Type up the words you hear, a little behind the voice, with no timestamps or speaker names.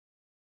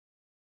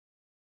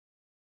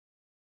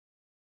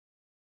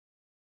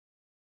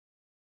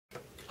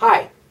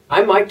Hi,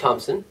 I'm Mike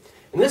Thompson.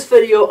 In this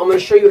video, I'm going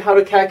to show you how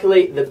to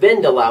calculate the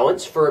bend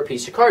allowance for a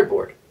piece of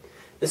cardboard.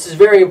 This is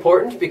very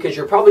important because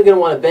you're probably going to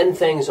want to bend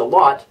things a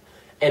lot,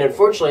 and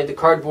unfortunately the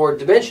cardboard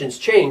dimensions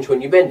change when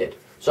you bend it.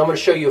 So I'm going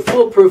to show you a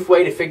foolproof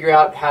way to figure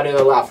out how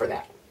to allow for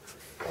that.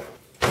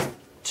 To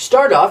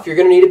start off, you're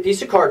going to need a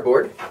piece of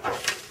cardboard,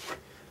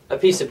 a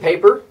piece of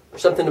paper,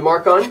 something to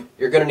mark on.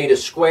 You're going to need a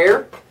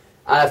square.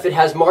 If it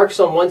has marks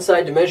on one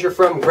side to measure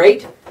from,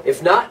 great.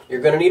 If not, you're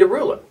going to need a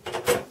ruler.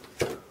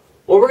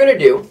 What we're going to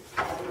do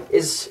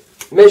is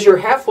measure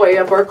halfway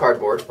up our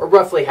cardboard, or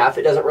roughly half,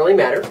 it doesn't really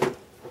matter.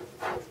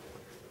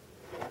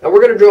 And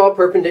we're going to draw a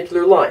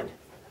perpendicular line.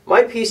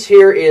 My piece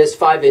here is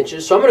 5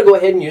 inches, so I'm going to go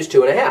ahead and use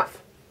 2.5. So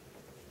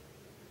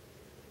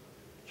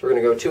we're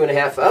going to go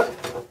 2.5 up.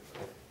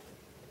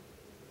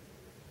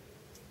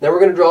 Then we're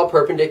going to draw a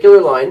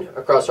perpendicular line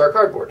across our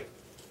cardboard.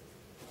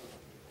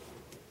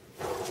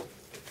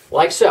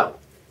 Like so.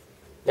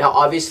 Now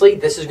obviously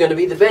this is going to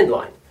be the bend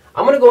line.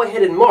 I'm going to go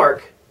ahead and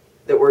mark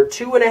that we're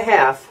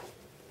 2.5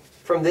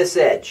 from this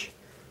edge.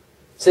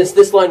 Since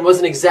this line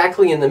wasn't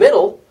exactly in the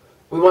middle,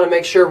 we want to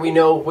make sure we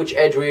know which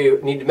edge we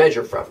need to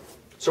measure from.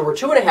 So we're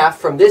 2.5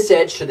 from this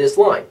edge to this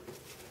line.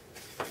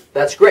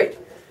 That's great.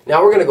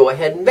 Now we're going to go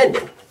ahead and bend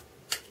it.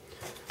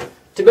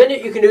 To bend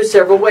it, you can do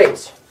several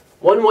ways.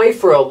 One way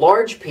for a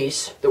large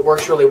piece that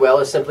works really well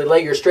is simply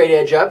lay your straight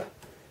edge up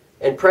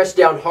and press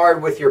down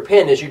hard with your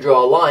pen as you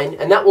draw a line,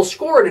 and that will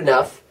score it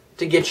enough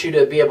to get you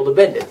to be able to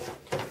bend it.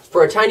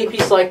 For a tiny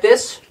piece like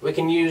this, we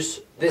can use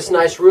this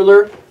nice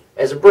ruler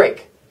as a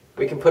brake.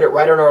 We can put it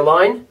right on our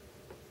line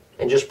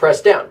and just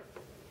press down.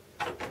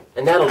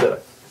 And that'll do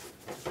it.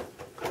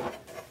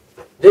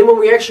 Then when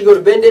we actually go to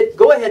bend it,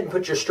 go ahead and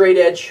put your straight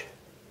edge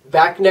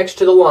back next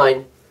to the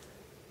line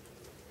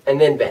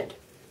and then bend.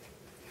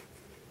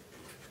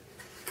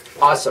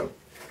 Awesome.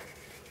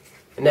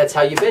 And that's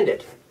how you bend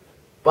it.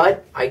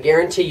 But I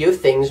guarantee you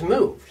things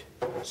moved.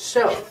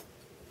 So,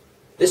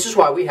 this is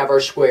why we have our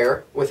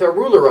square with our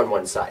ruler on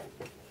one side.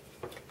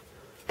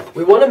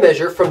 We want to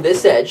measure from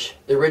this edge,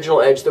 the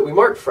original edge that we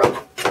marked from.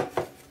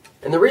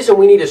 And the reason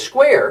we need a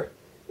square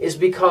is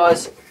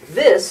because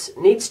this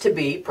needs to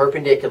be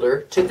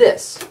perpendicular to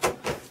this.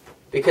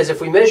 Because if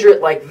we measure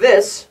it like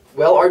this,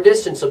 well, our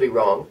distance will be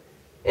wrong.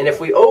 And if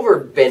we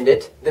overbend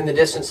it, then the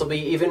distance will be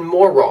even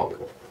more wrong.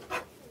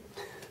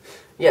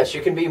 Yes,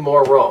 you can be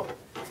more wrong.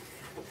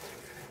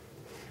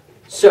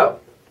 So,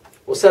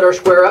 we'll set our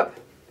square up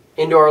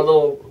into our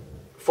little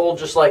fold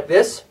just like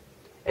this,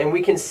 and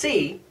we can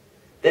see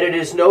that it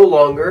is no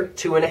longer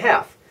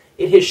 2.5.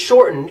 It has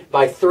shortened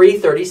by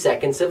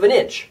 3/32 of an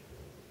inch.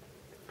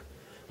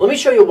 Let me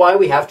show you why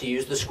we have to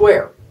use the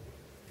square.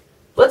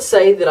 Let's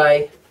say that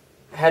I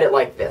had it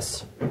like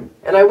this,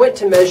 and I went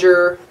to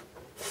measure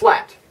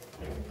flat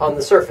on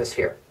the surface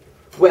here.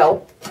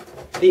 Well,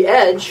 the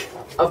edge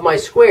of my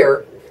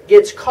square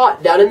gets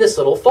caught down in this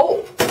little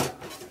fold,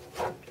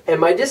 and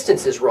my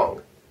distance is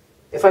wrong.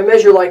 If I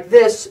measure like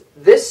this,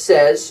 this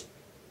says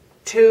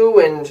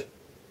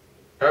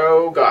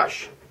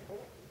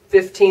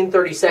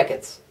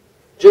 15/32,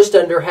 just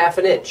under half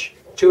an inch,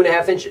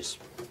 2.5 inches.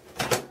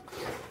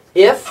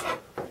 If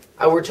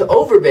I were to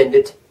overbend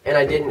it and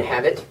I didn't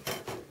have it,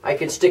 I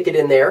could stick it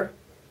in there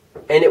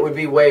and it would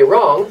be way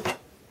wrong.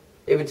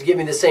 It would give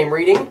me the same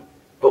reading,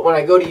 but when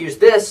I go to use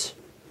this,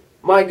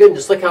 my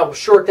goodness, look how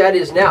short that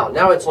is now.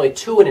 Now it's only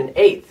 2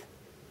 1/8.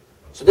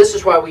 So this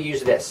is why we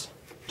use this,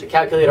 to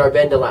calculate our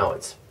bend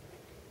allowance.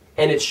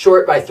 And it's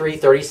short by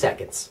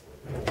 3/32.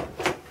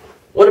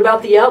 What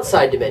about the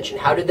outside dimension?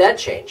 How did that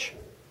change?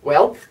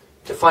 Well,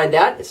 to find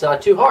that, it's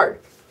not too hard.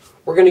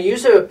 We're going to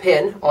use a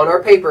pen on our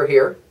paper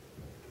here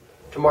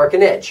to mark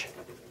an edge.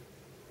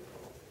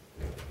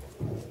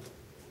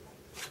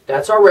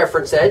 That's our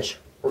reference edge.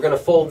 We're going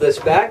to fold this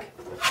back,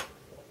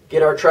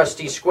 get our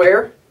trusty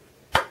square,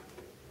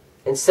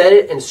 and set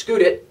it and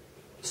scoot it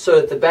so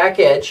that the back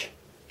edge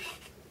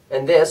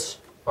and this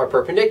are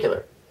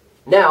perpendicular.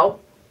 Now,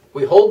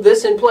 we hold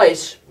this in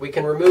place, we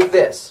can remove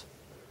this.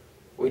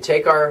 We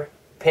take our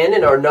pen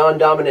in our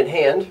non-dominant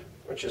hand,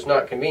 which is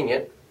not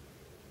convenient,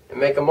 and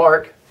make a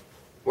mark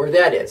where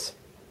that is.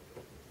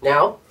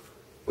 Now,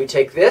 we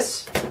take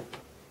this,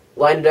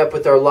 line it up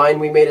with our line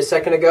we made a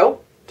second ago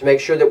to make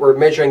sure that we're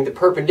measuring the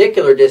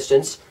perpendicular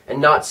distance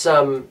and not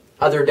some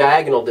other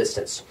diagonal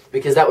distance,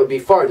 because that would be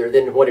farther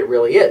than what it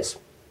really is.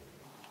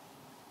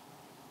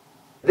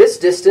 This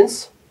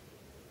distance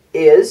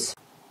is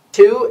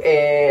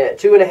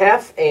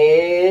 2.5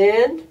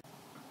 and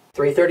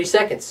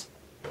 3/32.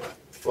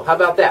 Well, how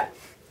about that?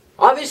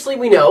 Obviously,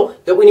 we know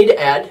that we need to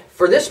add,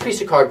 for this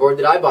piece of cardboard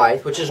that I buy,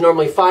 which is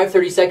normally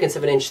 5/32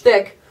 of an inch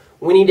thick,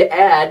 we need to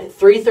add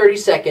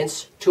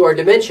 3/32 to our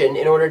dimension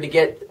in order to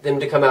get them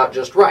to come out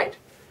just right.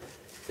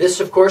 This,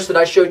 of course, that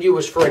I showed you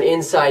was for an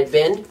inside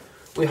bend.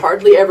 We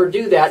hardly ever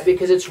do that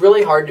because it's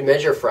really hard to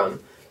measure from.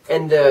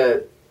 And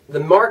the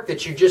mark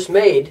that you just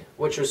made,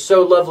 which was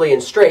so lovely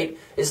and straight,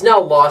 is now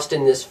lost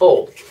in this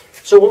fold.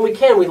 So when we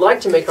can, we like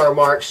to make our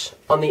marks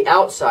on the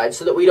outside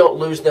so that we don't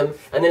lose them,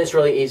 and then it's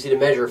really easy to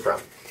measure from.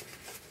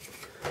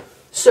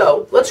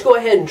 So let's go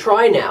ahead and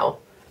try now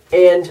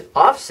and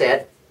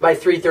offset by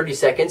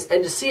 3/32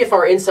 and to see if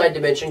our inside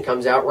dimension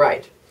comes out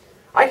right.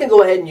 I can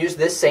go ahead and use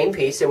this same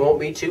piece. It won't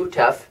be too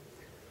tough.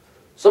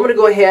 So I'm going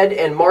to go ahead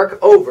and mark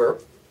over.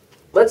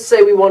 Let's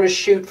say we want to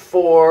shoot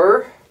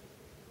for,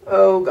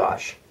 oh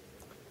gosh,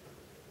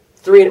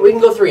 we can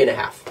go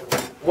 3.5.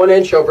 1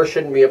 inch over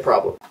shouldn't be a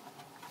problem.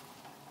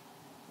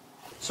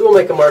 So we'll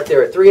make a mark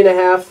there at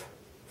 3.5.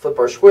 Flip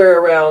our square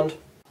around.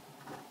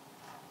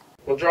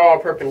 We'll draw a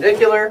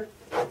perpendicular.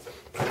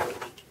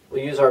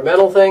 We'll use our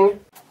metal thing.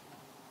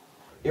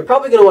 You're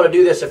probably going to want to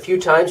do this a few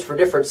times for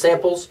different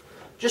samples,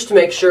 just to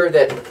make sure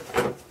that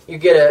you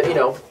get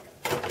a,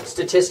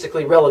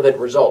 statistically relevant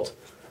result.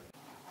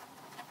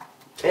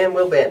 And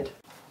we'll bend.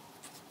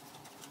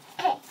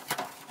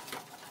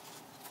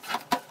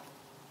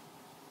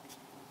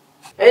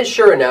 And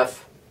sure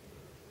enough,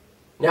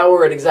 now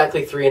we're at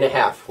exactly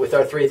 3.5 with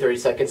our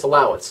 3/32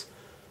 allowance.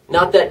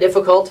 Not that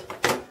difficult.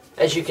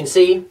 As you can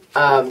see,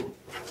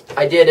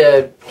 I did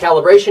a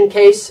calibration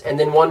case and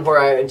then one where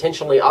I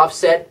intentionally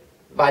offset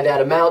by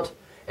that amount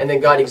and then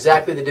got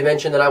exactly the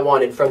dimension that I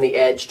wanted from the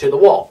edge to the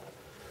wall.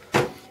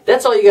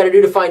 That's all you got to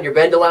do to find your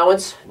bend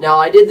allowance. Now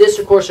I did this,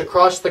 of course,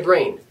 across the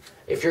grain.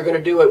 If you're going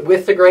to do it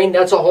with the grain,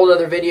 that's a whole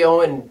other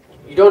video, and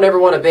you don't ever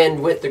want to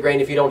bend with the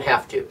grain if you don't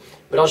have to.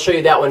 But I'll show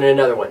you that one in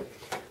another one.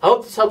 I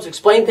hope this helps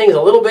explain things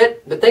a little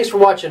bit, but thanks for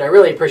watching. I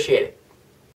really appreciate it.